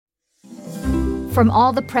From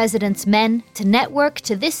All the President's Men to Network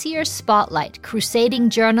to this year's Spotlight, crusading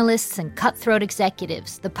journalists and cutthroat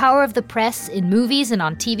executives, the power of the press in movies and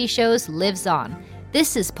on TV shows lives on.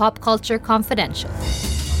 This is Pop Culture Confidential.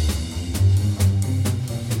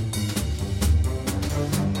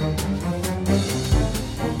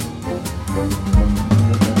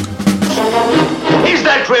 Is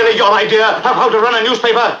that really your idea of how to run a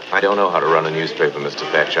newspaper? I don't know how to run a newspaper, Mr.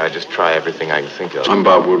 Thatcher. I just try everything I can think of. I'm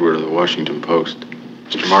Bob Woodward of the Washington Post.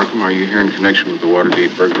 Mr. Markham, are you here in connection with the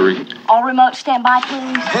Watergate burglary? All remote standby,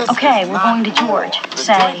 please. Okay, we're going to George.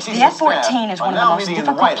 Say, the F-14 is one of the most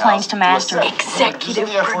difficult planes to master. Executive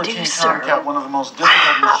producer.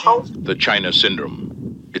 The China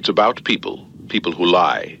Syndrome. It's about people who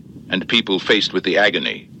lie, and people faced with the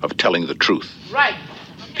agony of telling the truth. Right.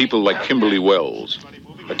 People like Kimberly Wells,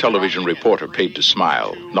 a television reporter paid to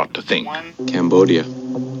smile, not to think. Cambodia.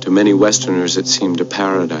 To many Westerners, it seemed a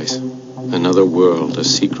paradise. Another world, a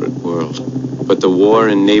secret world. But the war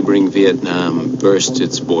in neighboring Vietnam burst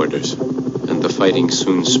its borders, and the fighting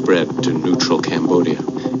soon spread to neutral Cambodia.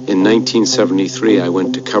 In 1973, I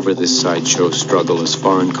went to cover this sideshow struggle as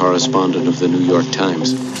foreign correspondent of the New York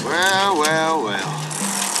Times. Well.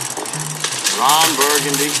 Ron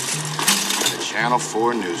Burgundy, the Channel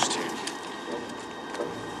 4 news team.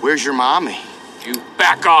 Where's your mommy? You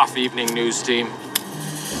back off, evening news team.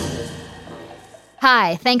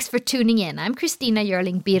 Hi, thanks for tuning in. I'm Christina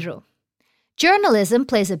Yerling-Biro. Journalism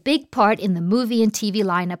plays a big part in the movie and TV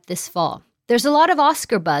lineup this fall. There's a lot of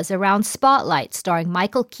Oscar buzz around Spotlight, starring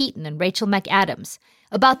Michael Keaton and Rachel McAdams,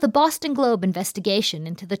 about the Boston Globe investigation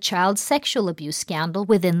into the child sexual abuse scandal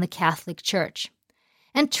within the Catholic Church.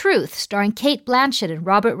 And Truth, starring Cate Blanchett and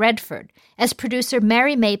Robert Redford, as producer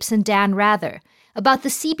Mary Mapes and Dan Rather, about the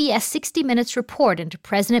CBS 60 Minutes report into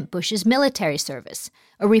President Bush's military service,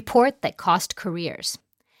 a report that cost careers.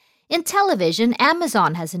 In television,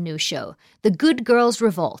 Amazon has a new show, The Good Girls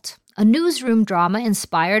Revolt, a newsroom drama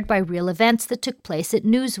inspired by real events that took place at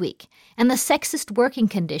Newsweek and the sexist working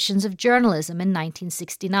conditions of journalism in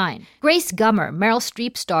 1969. Grace Gummer, Meryl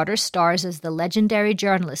Streep's daughter, stars as the legendary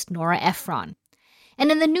journalist Nora Ephron.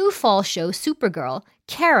 And in the new fall show Supergirl,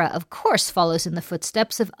 Kara, of course, follows in the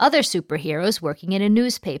footsteps of other superheroes working in a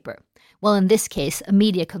newspaper. Well, in this case, a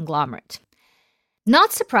media conglomerate.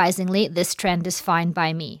 Not surprisingly, this trend is fine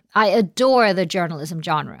by me. I adore the journalism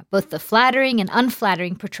genre, both the flattering and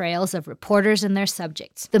unflattering portrayals of reporters and their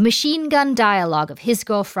subjects, the machine gun dialogue of His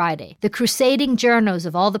Girl Friday, the crusading journos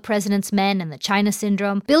of All the President's Men and the China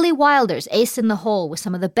Syndrome, Billy Wilder's Ace in the Hole with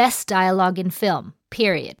some of the best dialogue in film,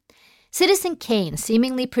 period. Citizen Kane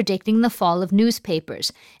seemingly predicting the fall of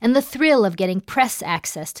newspapers, and the thrill of getting press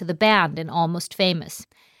access to the band in Almost Famous.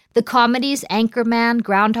 The comedies Anchorman,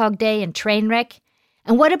 Groundhog Day, and Trainwreck.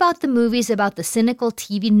 And what about the movies about the cynical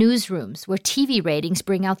TV newsrooms where TV ratings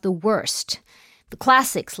bring out the worst? The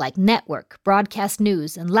classics like Network, Broadcast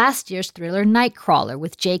News, and last year's thriller Nightcrawler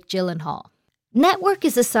with Jake Gyllenhaal. Network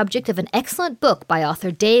is the subject of an excellent book by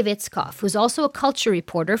author Dave Itzkoff, who's also a culture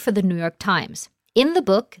reporter for the New York Times. In the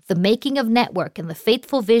book, The Making of Network and the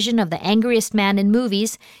Fateful Vision of the Angriest Man in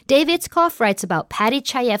Movies, Dave Itzkoff writes about Paddy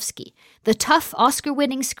Chayefsky, the tough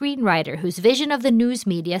Oscar-winning screenwriter whose vision of the news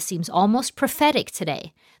media seems almost prophetic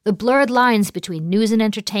today. The blurred lines between news and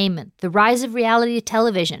entertainment, the rise of reality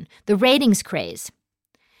television, the ratings craze.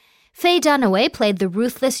 Faye Dunaway played the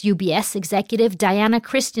ruthless UBS executive Diana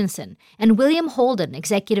Christensen, and William Holden,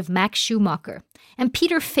 executive Max Schumacher, and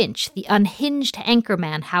Peter Finch, the unhinged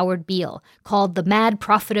anchorman Howard Beale, called the mad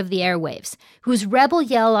prophet of the airwaves, whose rebel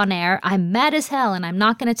yell on air, "I'm mad as hell and I'm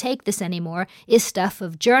not going to take this anymore," is stuff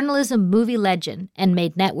of journalism movie legend and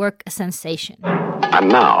made Network a sensation. And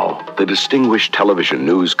now, the distinguished television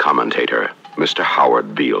news commentator, Mr.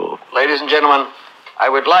 Howard Beale. Ladies and gentlemen, I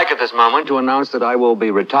would like at this moment to announce that I will be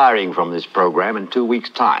retiring from this program in 2 weeks'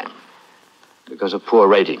 time because of poor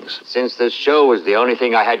ratings. Since this show was the only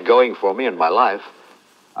thing I had going for me in my life,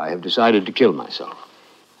 I have decided to kill myself.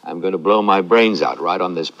 I'm going to blow my brains out right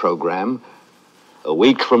on this program a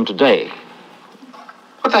week from today.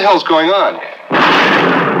 What the hell's going on?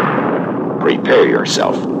 Prepare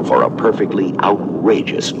yourself for a perfectly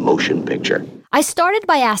outrageous motion picture. I started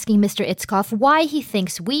by asking Mr. Itzkoff why he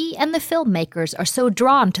thinks we and the filmmakers are so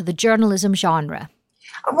drawn to the journalism genre.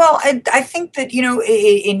 Well, I think that,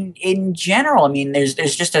 in general, I mean, there's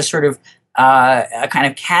just a sort of a kind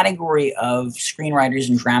of category of screenwriters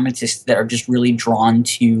and dramatists that are just really drawn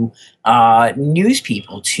to news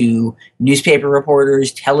people, to newspaper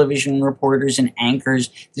reporters, television reporters, and anchors.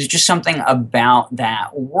 There's just something about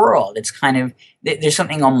that world. It's kind of, there's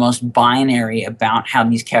something almost binary about how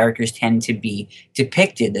these characters tend to be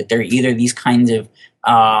depicted, that they're either these kinds of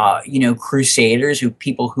crusaders,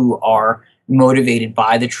 people who are motivated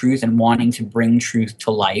by the truth and wanting to bring truth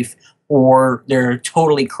to life, or they're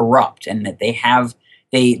totally corrupt and that they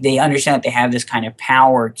understand that they have this kind of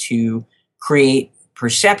power to create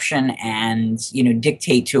perception and,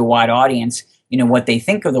 dictate to a wide audience, what they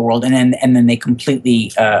think of the world, and then they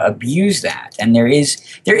completely abuse that. And there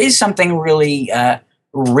is something really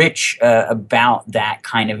rich about that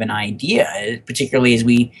kind of an idea, particularly as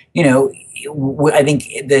we, I think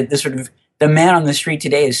the sort of the man on the street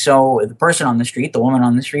today the person on the street, the woman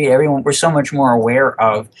on the street, everyone, we're so much more aware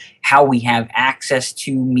of how we have access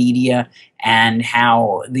to media and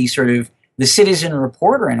how the citizen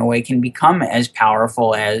reporter in a way can become as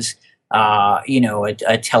powerful as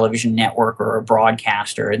a television network or a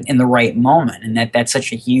broadcaster in the right moment, and that's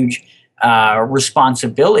such a huge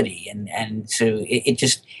responsibility, and so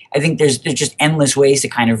I think there's just endless ways to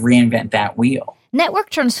kind of reinvent that wheel. Network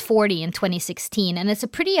turns 40 in 2016, and it's a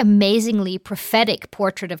pretty amazingly prophetic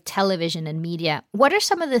portrait of television and media. What are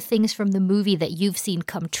some of the things from the movie that you've seen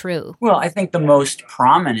come true? Well, I think the most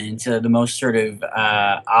prominent, the most sort of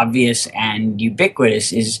obvious and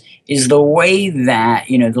ubiquitous is the way that,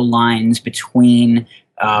 the lines between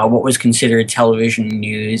what was considered television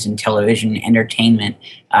news and television entertainment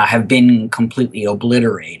have been completely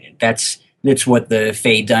obliterated. That's what the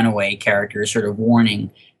Faye Dunaway character is sort of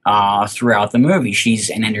warning throughout the movie. She's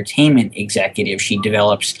an entertainment executive. She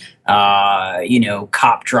develops,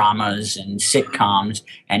 cop dramas and sitcoms,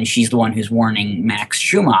 and she's the one who's warning Max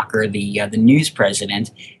Schumacher, the news president,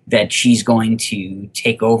 that she's going to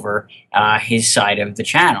take over his side of the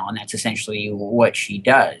channel, and that's essentially what she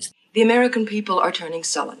does. The American people are turning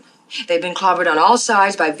sullen. They've been clobbered on all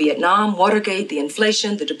sides by Vietnam, Watergate, the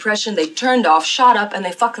inflation, the depression. They turned off, shot up, and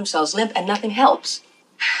they fuck themselves limp, and nothing helps.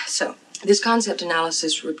 So, this concept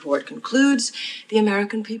analysis report concludes the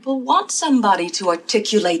American people want somebody to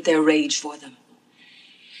articulate their rage for them.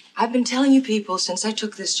 I've been telling you people since I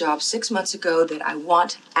took this job 6 months ago that I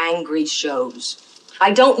want angry shows.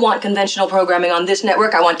 I don't want conventional programming on this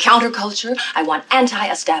network. I want counterculture. I want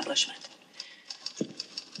anti-establishment.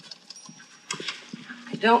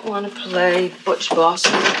 I don't want to play butch boss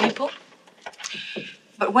with people.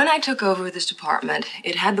 But when I took over this department,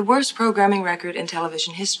 it had the worst programming record in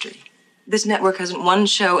television history. This network hasn't one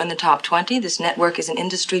show in the top 20. This network is an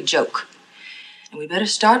industry joke. And we better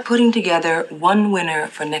start putting together one winner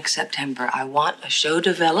for next September. I want a show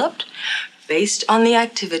developed based on the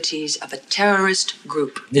activities of a terrorist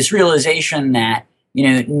group. This realization that,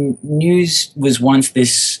 news was once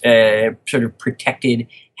this sort of protected,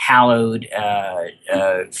 hallowed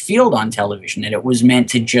field on television, that it was meant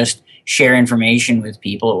to just share information with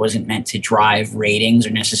people. It wasn't meant to drive ratings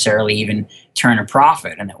or necessarily even turn a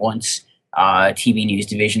profit. And that once TV news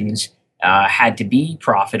divisions had to be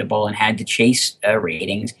profitable and had to chase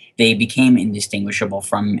ratings, they became indistinguishable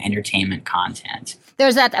from entertainment content.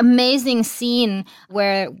 There's that amazing scene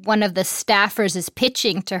where one of the staffers is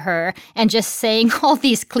pitching to her and just saying all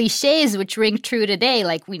these cliches which ring true today,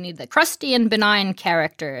 like we need the crusty and benign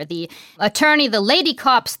character, the attorney, the lady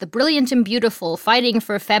cops, the brilliant and beautiful, fighting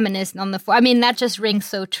for feminism on the floor. I mean, that just rings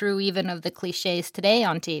so true even of the cliches today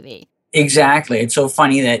on TV. Exactly. It's so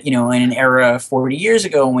funny that, in an era 40 years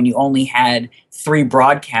ago when you only had 3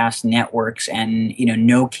 broadcast networks and,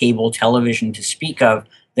 no cable television to speak of,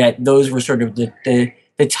 that those were sort of the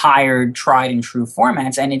tired, tried and true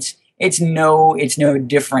formats. And it's no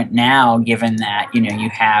different now, given that, you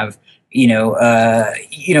have,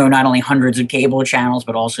 not only hundreds of cable channels,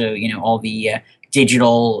 but also, all the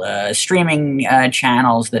digital streaming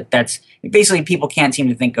channels. That's basically, people can't seem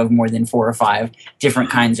to think of more than 4 or 5 different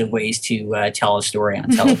kinds of ways to tell a story on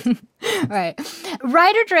television. Right.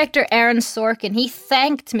 Writer-director Aaron Sorkin, he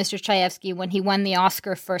thanked Mr. Chayefsky when he won the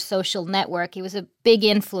Oscar for Social Network. He was a big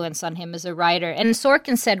influence on him as a writer. And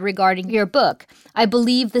Sorkin said regarding your book, "I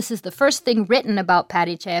believe this is the first thing written about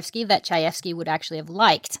Paddy Chayefsky that Chayefsky would actually have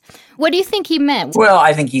liked." What do you think he meant? Well,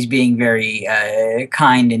 I think he's being very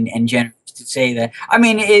kind and generous to say that. I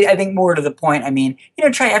mean, I think more to the point,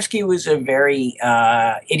 Chayefsky was a very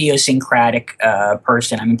idiosyncratic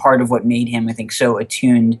person. I mean, part of what made him, I think, so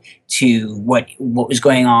attuned to what was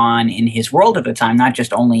going on in his world at the time, not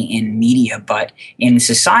just only in media, but in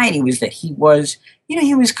society, was that he was,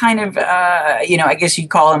 he was kind of, I guess you'd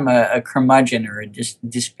call him a curmudgeon or a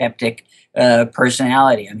dyspeptic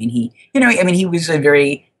personality. I mean, he was a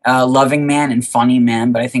very loving man and funny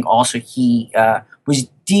man, but I think also he was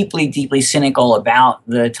deeply, deeply cynical about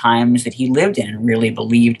the times that he lived in and really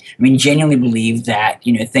genuinely believed that,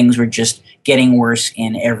 things were just getting worse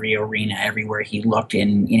in every arena, everywhere he looked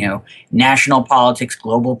in, national politics,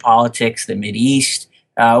 global politics, the Mideast,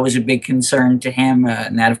 was a big concern to him,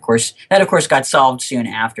 and that of course got solved soon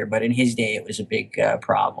after. But in his day, it was a big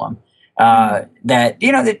problem. That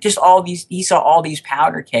just he saw all these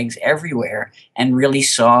powder kegs everywhere, and really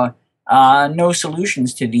saw no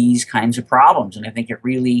solutions to these kinds of problems. And I think it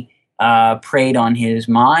really preyed on his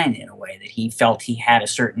mind in a way that he felt he had a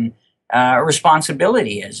certain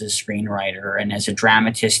responsibility as a screenwriter and as a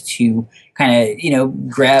dramatist to kind of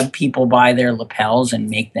grab people by their lapels and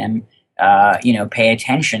make them pay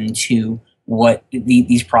attention to what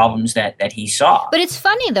these problems that he saw. But it's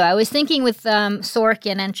funny, though. I was thinking with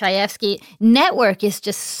Sorkin and Chayefsky, Network is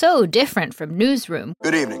just so different from Newsroom.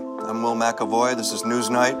 Good evening. I'm Will McAvoy. This is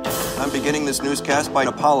Newsnight. I'm beginning this newscast by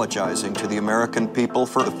apologizing to the American people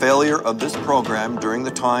for the failure of this program during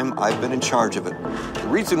the time I've been in charge of it. The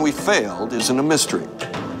reason we failed isn't a mystery.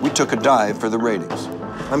 We took a dive for the ratings.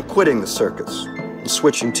 I'm quitting the circus and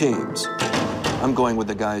switching teams. I'm going with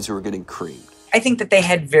the guys who are getting creamed. I think that they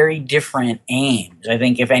had very different aims. I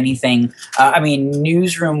think, if anything,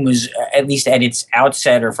 Newsroom was, at least at its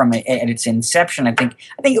outset or at its inception, I think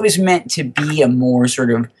it was meant to be a more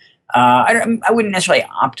sort of, I wouldn't necessarily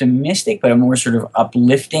optimistic, but a more sort of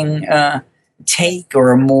uplifting take,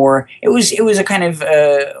 or a more. It was a kind of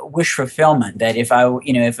wish fulfillment that if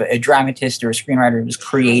a dramatist or a screenwriter was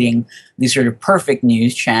creating this sort of perfect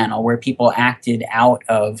news channel where people acted out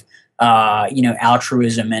of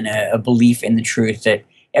altruism and a belief in the truth, that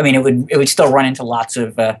it would still run into lots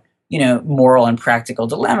of moral and practical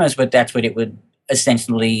dilemmas, but that's what it would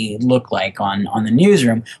essentially look like on the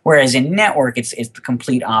Newsroom. Whereas in Network, it's the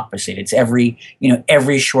complete opposite. It's every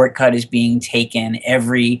shortcut is being taken.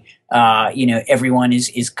 Everyone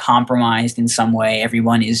is compromised in some way.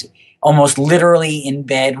 Everyone is almost literally in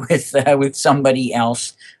bed with somebody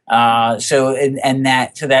else. So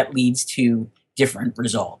that leads to different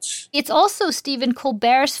results. It's also Stephen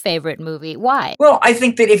Colbert's favorite movie. Why? Well, I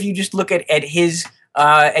think that if you just look at his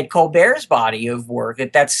at Colbert's body of work,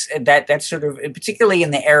 that's sort of, particularly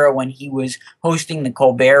in the era when he was hosting the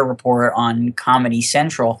Colbert Report on Comedy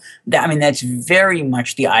Central, that's very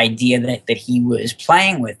much the idea that he was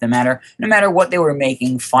playing with, no matter what they were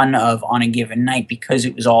making fun of on a given night, because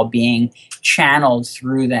it was all being channeled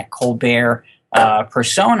through that Colbert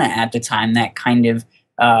persona at the time, that kind of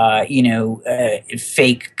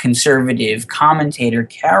fake conservative commentator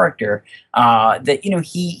character, that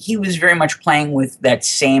he was very much playing with that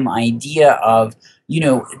same idea of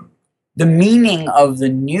the meaning of the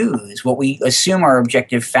news, what we assume are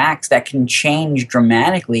objective facts that can change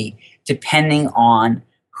dramatically depending on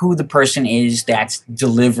who the person is that's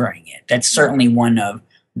delivering it. That's certainly one of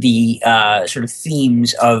the sort of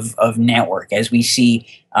themes of Network, as we see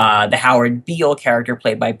the Howard Beale character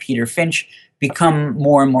played by Peter Finch become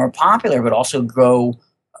more and more popular, but also grow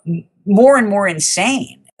more and more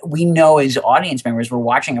insane. We know as audience members, we're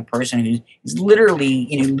watching a person who's literally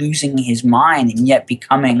losing his mind, and yet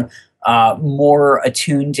becoming more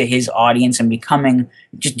attuned to his audience and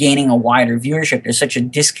just gaining a wider viewership. There's such a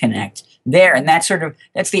disconnect there, and that's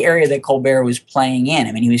the area that Colbert was playing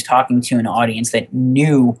in. He was talking to an audience that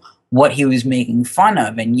knew what he was making fun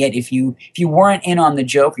of, and yet if you weren't in on the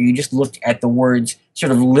joke, or you just looked at the words sort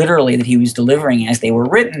of literally that he was delivering as they were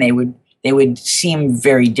written, they would seem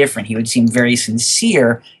very different. He would seem very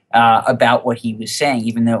sincere about what he was saying,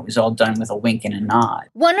 even though it was all done with a wink and a nod.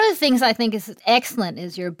 One of the things I think is excellent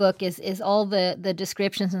is your book is all the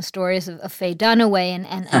descriptions and stories of Faye Dunaway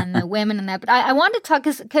and the women and that. But I want to talk,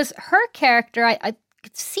 because her character, I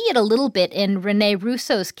could see it a little bit in Rene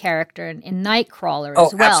Russo's character in Nightcrawler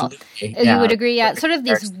as well. Absolutely. You would agree? Sort of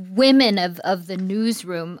these women of the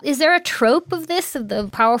newsroom. Is there a trope of this, of the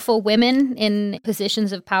powerful women in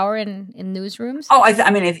positions of power in newsrooms? Oh,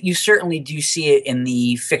 you certainly do see it in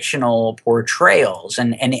the fictional portrayals.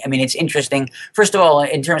 And it's interesting, first of all,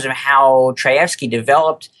 in terms of how Chayefsky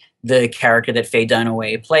developed the character that Faye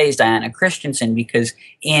Dunaway plays, Diana Christensen, because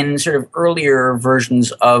in sort of earlier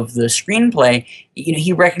versions of the screenplay,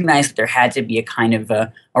 he recognized that there had to be a kind of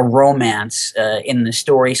a romance in the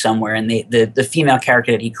story somewhere, and the female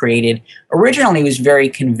character that he created originally was very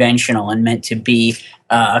conventional and meant to be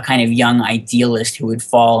a kind of young idealist who would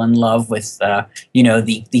fall in love with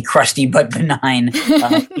the crusty but benign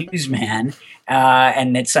newsman.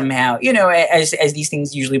 And that somehow, as these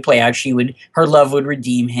things usually play out, her love would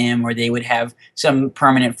redeem him, or they would have some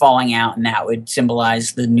permanent falling out, and that would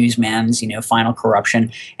symbolize the newsman's, final corruption.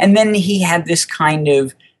 And then he had this kind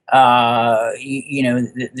of,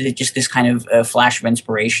 just this kind of flash of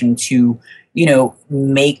inspiration to,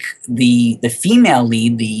 make the female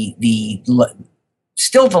lead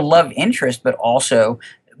still the love interest, but also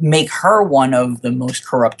make her one of the most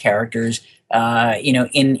corrupt characters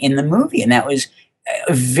in the movie. And that was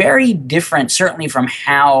very different, certainly from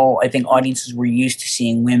how I think audiences were used to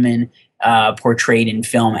seeing women portrayed in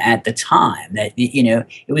film at the time. That, you know,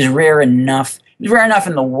 it was rare enough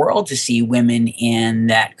in the world to see women in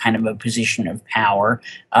that kind of a position of power,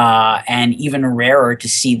 and even rarer to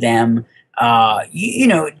see them, to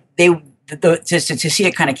see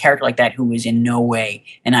a kind of character like that who was in no way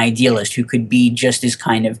an idealist, who could be just as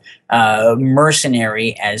kind of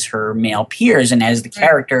mercenary as her male peers, and as the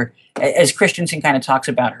character, as Christensen kind of talks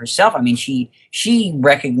about herself. I mean, she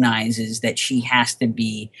recognizes that she has to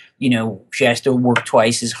be, she has to work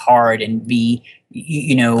twice as hard and be,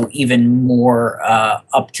 even more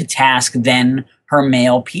up to task than her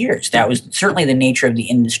male peers. That was certainly the nature of the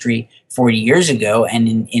industry 40 years ago,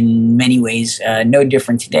 and in many ways no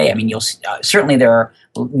different today. I mean, you'll certainly there are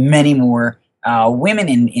many more women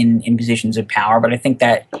in positions of power, but I think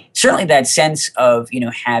that certainly that sense of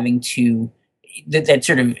having to that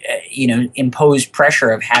sort of imposed pressure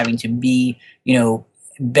of having to be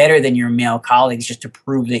better than your male colleagues just to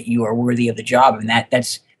prove that you are worthy of the job, and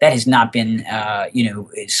that has not been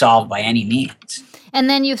solved by any means. And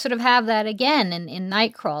then you sort of have that again in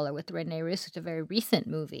Nightcrawler with Rene Russo. It's a very recent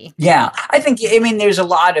movie. Yeah, I mean, there's a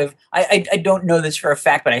lot of, I don't know this for a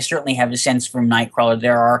fact, but I certainly have a sense from Nightcrawler.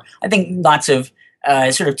 There are, I think, lots of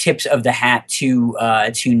sort of tips of the hat to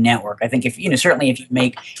network. I think if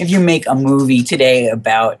you make a movie today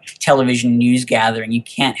about television news gathering, you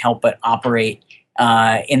can't help but operate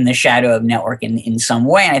in the shadow of network in some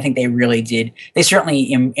way. And I think they really did. They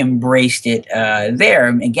certainly embraced it there.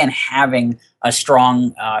 Again, having a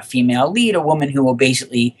strong female lead, a woman who will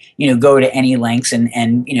basically, go to any lengths and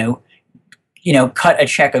cut a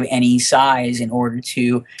check of any size in order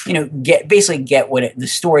to, get the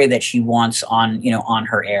story that she wants on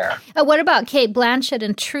her air. What about Cate Blanchett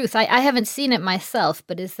in Truth? I haven't seen it myself,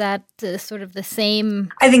 but is that sort of the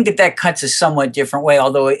same? I think that cuts a somewhat different way,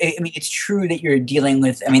 although, it's true that you're dealing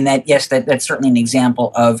with, that's certainly an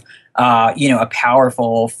example of, a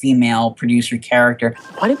powerful female producer character.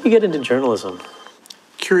 Why did you get into journalism?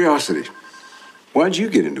 Curiosity. Why did you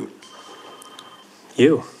get into it?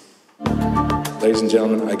 You. Ladies and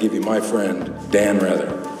gentlemen, I give you my friend, Dan Rather.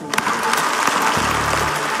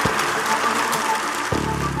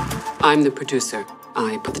 I'm the producer.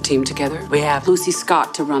 I put the team together. We have Lucy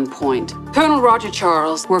Scott to run point. Colonel Roger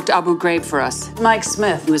Charles worked Abu Ghraib for us. Mike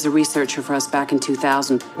Smith was a researcher for us back in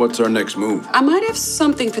 2000. What's our next move? I might have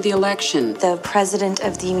something for the election. The President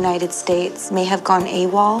of the United States may have gone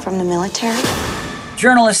AWOL from the military.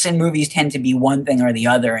 Journalists in movies tend to be one thing or the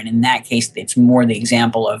other, and in that case, it's more the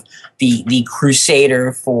example of the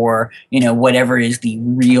crusader for whatever is the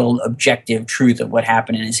real objective truth of what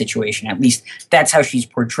happened in a situation. At least that's how she's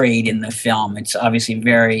portrayed in the film. It's obviously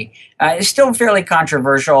very, it's still fairly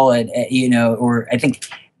controversial, or I think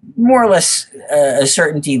more or less a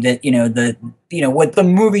certainty that what the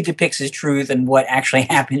movie depicts as truth and what actually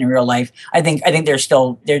happened in real life. I think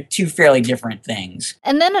they're two fairly different things.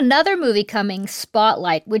 And then another movie coming,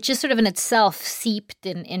 Spotlight, which is sort of in itself seeped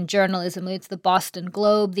in journalism. It's the Boston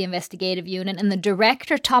Globe, the investigative unit, and the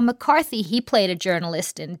director, Tom McCarthy, he played a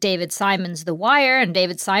journalist in David Simon's The Wire, and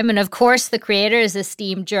David Simon, of course, the creator, is an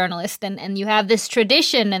esteemed journalist, and you have this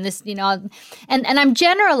tradition and this, and I'm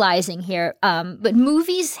generalizing here, but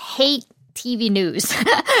movies hate TV news.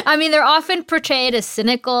 I mean, they're often portrayed as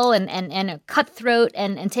cynical and cutthroat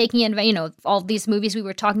and taking in, all these movies we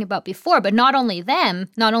were talking about before, but not only them,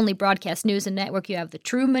 not only broadcast news and network, you have The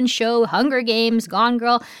Truman Show, Hunger Games, Gone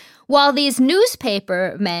Girl, while these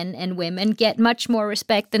newspaper men and women get much more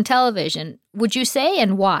respect than television. Would you say,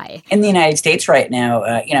 and why? In the United States right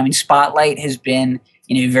now, Spotlight has been,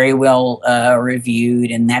 very well reviewed,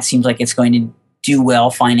 and that seems like it's going to do well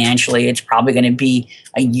financially. It's probably going to be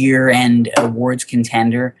a year-end awards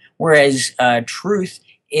contender, whereas Truth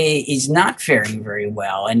is not faring very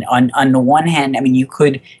well. And on the one hand, you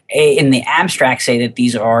could, in the abstract, say that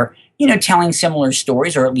these are, telling similar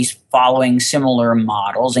stories or at least following similar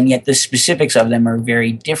models, and yet the specifics of them are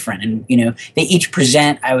very different. And, they each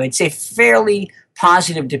present, I would say, fairly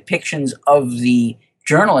positive depictions of the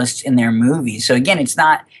journalists in their movies. So again, it's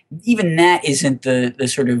not, even that isn't the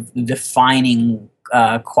sort of defining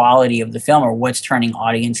quality of the film or what's turning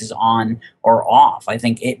audiences on or off. I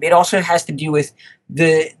think it also has to do with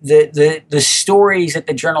the stories that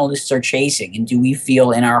the journalists are chasing, and do we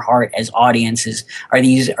feel in our heart as audiences, are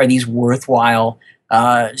these worthwhile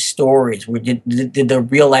stories? Did the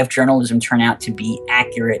real life journalism turn out to be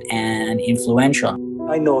accurate and influential?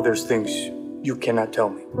 I know there's things you cannot tell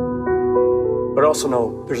me, but I also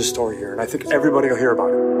know there's a story here, and I think everybody will hear about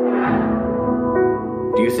it.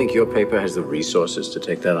 Do you think your paper has the resources to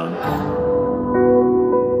take that on?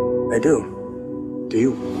 I do. Do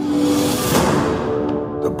you?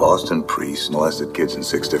 The Boston priest molested kids in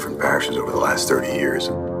 6 different parishes over the last 30 years.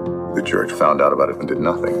 The church found out about it and did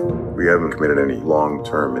nothing. We haven't committed any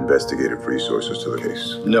long-term investigative resources to the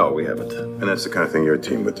case. No, we haven't. And that's the kind of thing your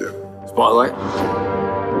team would do. Spotlight?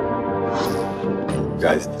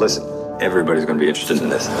 Guys, listen. Everybody's going to be interested in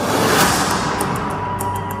this.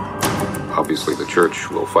 Obviously, the church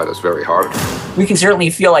will fight us very hard. We can certainly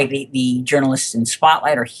feel like the journalists in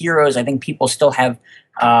Spotlight are heroes. I think people still have,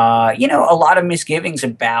 a lot of misgivings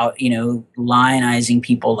about, lionizing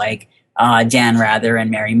people like Dan Rather and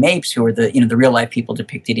Mary Mapes, who are the real life people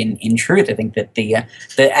depicted in Truth. I think that the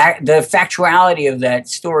factuality of that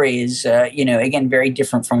story is, again, very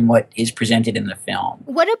different from what is presented in the film.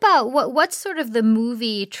 What about what's sort of the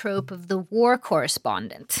movie trope of the war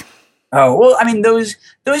correspondent? Oh, well, I mean, those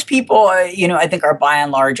people, I think are by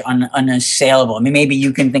and large unassailable. I mean, maybe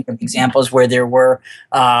you can think of examples where there were,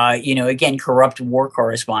 again, corrupt war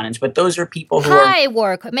correspondents, but those are people who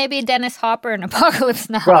maybe Dennis Hopper and Apocalypse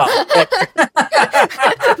Now. Well,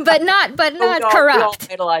 but not corrupt. We all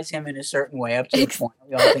idolize him in a certain way up to a point.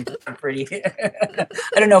 We all think it's pretty.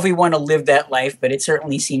 I don't know if we want to live that life, but it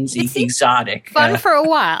certainly seems exotic. Fun for a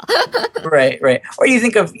while. Right. Or you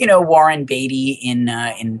think of Warren Beatty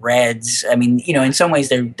in Reds. I mean, in some ways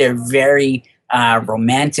they're very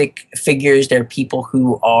romantic figures. They're people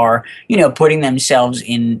who are, putting themselves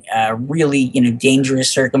in really, dangerous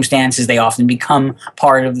circumstances. They often become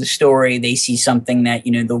part of the story. They see something that,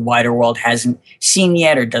 the wider world hasn't seen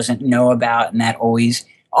yet or doesn't know about, and that always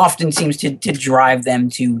often seems to drive them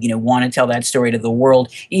to, want to tell that story to the world,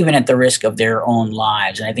 even at the risk of their own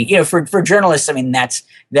lives. And I think, for journalists, I mean, that's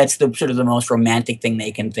the sort of the most romantic thing they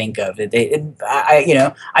can think of.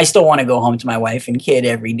 I still want to go home to my wife and kid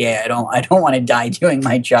every day. I don't want to die doing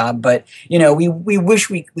my job, but we wish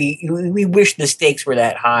we wish the stakes were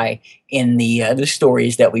that high in the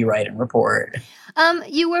stories that we write and report.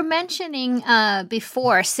 You were mentioning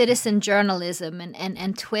before citizen journalism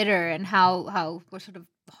and Twitter and how we're sort of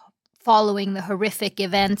following the horrific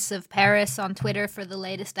events of Paris on Twitter for the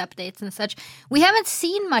latest updates and such. We haven't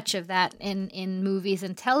seen much of that in movies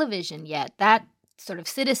and television yet. That sort of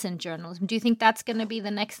citizen journalism. Do you think that's going to be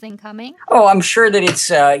the next thing coming? Oh, I'm sure that it's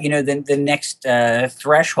the next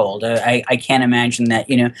threshold. I can't imagine that.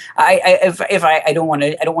 I don't want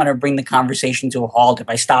to bring the conversation to a halt. If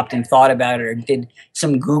I stopped and thought about it or did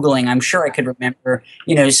some Googling, I'm sure I could remember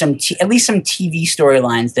at least some TV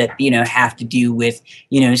storylines that have to do with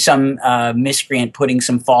some miscreant putting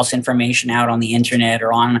some false information out on the internet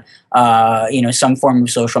or on some form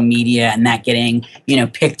of social media, and that getting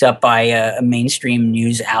picked up by a mainstream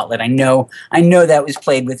news outlet. I know that was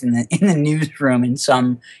played with in the newsroom in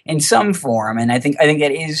some form, and I think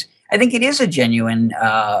it is a genuine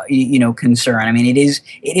concern. I mean, it is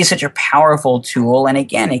such a powerful tool, and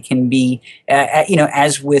again, it can be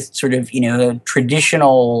as with sort of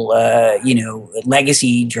traditional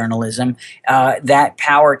legacy journalism, that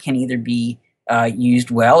power can either be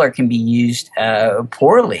used well or can be used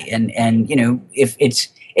poorly, and if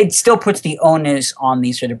it still puts the onus on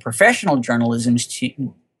these sort of professional journalists,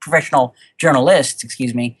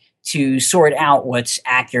 to sort out what's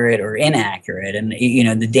accurate or inaccurate. And,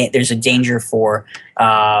 there's a danger for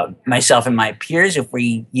myself and my peers if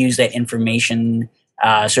we use that information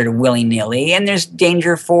sort of willy-nilly. And there's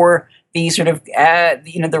danger for the sort of,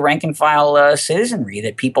 the rank and file citizenry,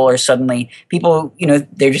 that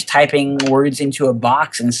they're just typing words into a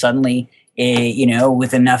box and suddenly,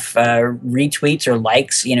 with enough retweets or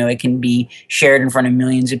likes, it can be shared in front of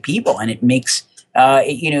millions of people, and it makes,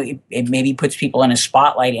 it maybe puts people in a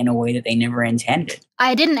spotlight in a way that they never intended.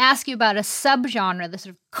 I didn't ask you about a subgenre, the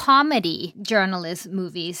sort of comedy journalist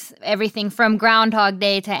movies, everything from Groundhog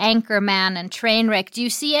Day to Anchorman and Trainwreck. Do you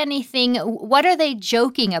see anything? What are they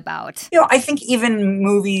joking about? I think even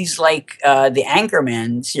movies like the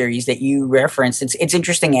Anchorman series that you referenced, it's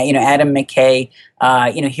interesting. Adam McKay,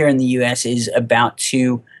 here in the U.S. is about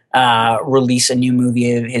to release a new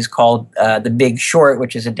movie of his called The Big Short,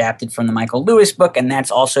 which is adapted from the Michael Lewis book, and that's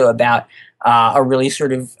also about a really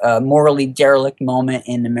sort of morally derelict moment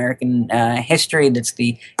in American history. That's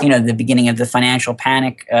the beginning of the financial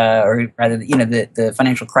panic, or rather, the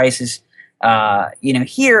financial crisis.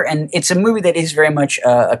 Here, and it's a movie that is very much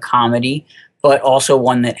a comedy, but also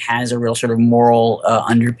one that has a real sort of moral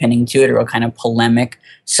underpinning to it, or a kind of polemic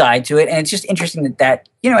side to it. And it's just interesting that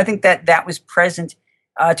I think that was present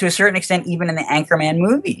to a certain extent, even in the Anchorman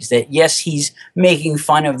movies, that yes, he's making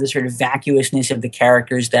fun of the sort of vacuousness of the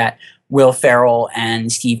characters that Will Ferrell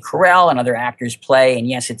and Steve Carell and other actors play. And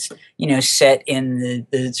yes, it's, set in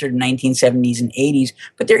the sort of 1970s and 80s.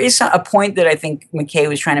 But there is a point that I think McKay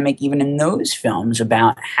was trying to make even in those films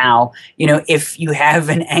about how, if you have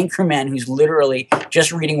an anchorman who's literally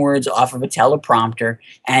just reading words off of a teleprompter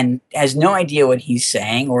and has no idea what he's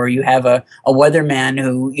saying, or you have a weatherman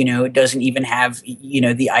who, doesn't even have,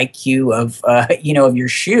 the IQ of, of your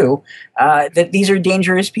shoe, that these are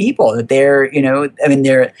dangerous people, that they're,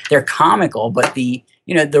 they're comical, but the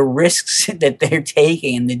risks that they're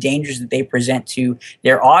taking and the dangers that they present to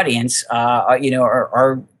their audience, are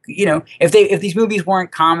if these movies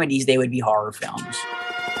weren't comedies, they would be horror films.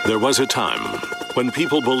 There was a time when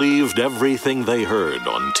people believed everything they heard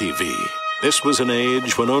on TV. This was an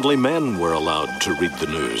age when only men were allowed to read the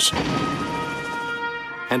news.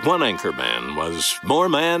 And one anchorman was more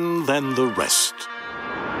man than the rest.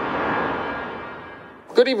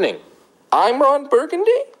 Good evening. I'm Ron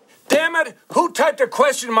Burgundy. Damn it! Who typed a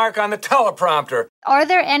question mark on the teleprompter? Are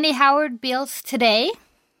there any Howard Beals today?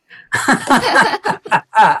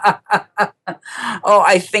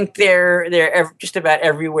 I think they're just about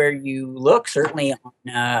everywhere you look. Certainly on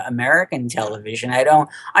American television. I don't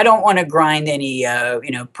want to grind any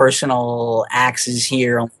personal axes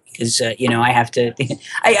here, because I have to.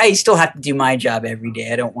 I still have to do my job every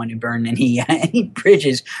day. I don't want to burn any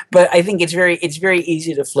bridges. But I think it's very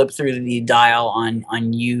easy to flip through the dial on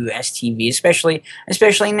USTV, especially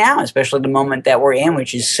now, especially the moment that we're in,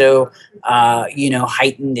 which is so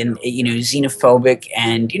heightened and xenophobic,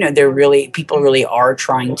 and people really are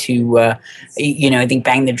trying to I think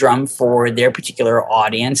bang the drum for their particular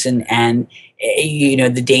audience, and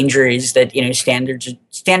the danger is that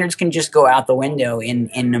standards can just go out the window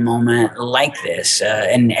in a moment like this,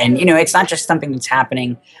 and it's not just something that's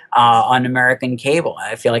happening on American cable.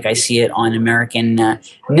 I feel like I see it on American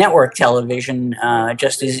network television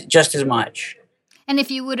just as much. And if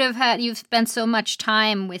you would have you've spent so much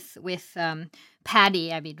time with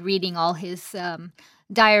Paddy, reading all his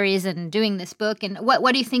diaries and doing this book, and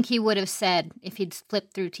what do you think he would have said if he'd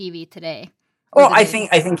flipped through TV today? Well, I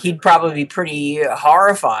think he'd probably be pretty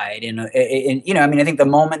horrified, I think the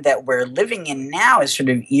moment that we're living in now is sort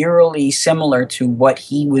of eerily similar to what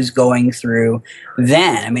he was going through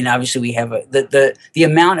then. Obviously we have the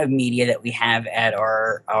amount of media that we have at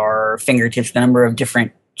our fingertips, the number of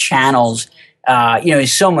different channels,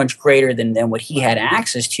 is so much greater than what he had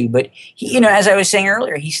access to. But he, as I was saying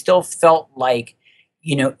earlier, he still felt like,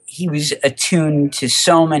 he was attuned to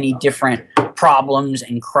so many different problems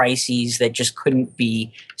and crises that just couldn't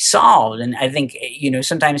be solved. And I think,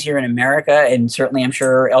 sometimes here in America, and certainly I'm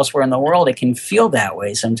sure elsewhere in the world, it can feel that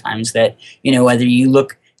way sometimes, that, whether you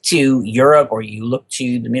look to Europe or you look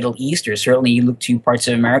to the Middle East, or certainly you look to parts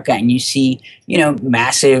of America and you see,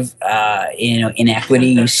 massive, inequity,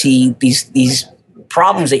 you see these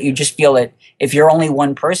problems that you just feel that if you're only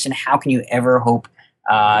one person, how can you ever hope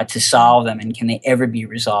to solve them, and can they ever be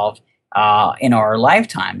resolved in our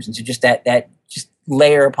lifetimes? And so just that just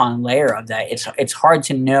layer upon layer of that, it's hard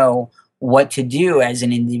to know what to do as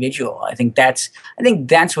an individual. I think that's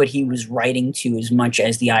what he was writing to, as much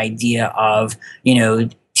as the idea of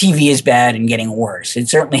TV is bad and getting worse. It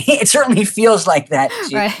certainly feels like that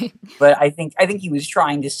too. Right. But I think he was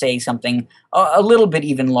trying to say something a little bit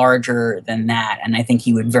even larger than that, and I think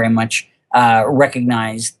he would very much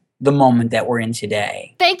recognize the moment that we're in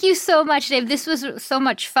today. Thank you so much, Dave. This was so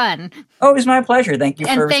much fun. Oh, it was my pleasure. Thank you.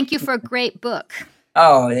 And thank you for a great book.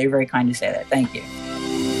 Oh, they're very kind to say that. Thank you.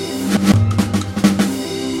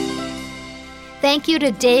 Thank you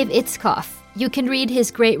to Dave Itzkoff. You can read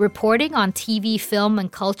his great reporting on TV, film,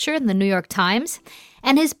 and culture in the New York Times.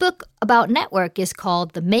 And his book about network is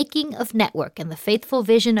called The Making of Network and the Faithful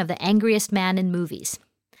Vision of the Angriest Man in Movies.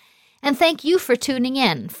 And thank you for tuning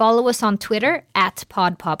in. Follow us on Twitter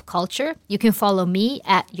 @PodPopCulture. You can follow me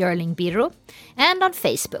 @YerlingBiro and on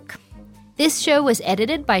Facebook. This show was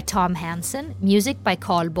edited by Tom Hansen, music by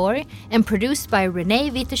Carl Borg, and produced by Renee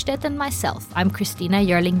Witterstedt and myself. I'm Christina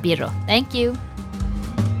Yerling-Biro. Thank you.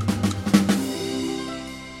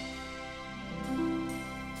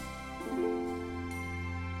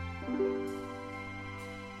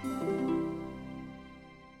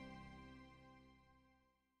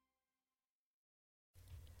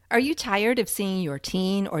 Are you tired of seeing your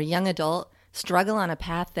teen or young adult struggle on a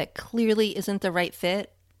path that clearly isn't the right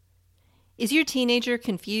fit? Is your teenager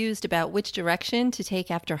confused about which direction to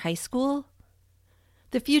take after high school?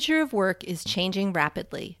 The future of work is changing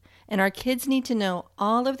rapidly, and our kids need to know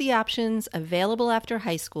all of the options available after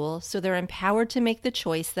high school so they're empowered to make the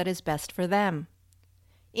choice that is best for them.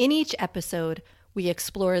 In each episode, we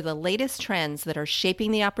explore the latest trends that are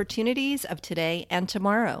shaping the opportunities of today and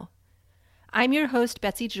tomorrow. I'm your host,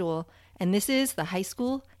 Betsy Jewell, and this is the High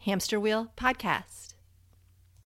School Hamster Wheel Podcast.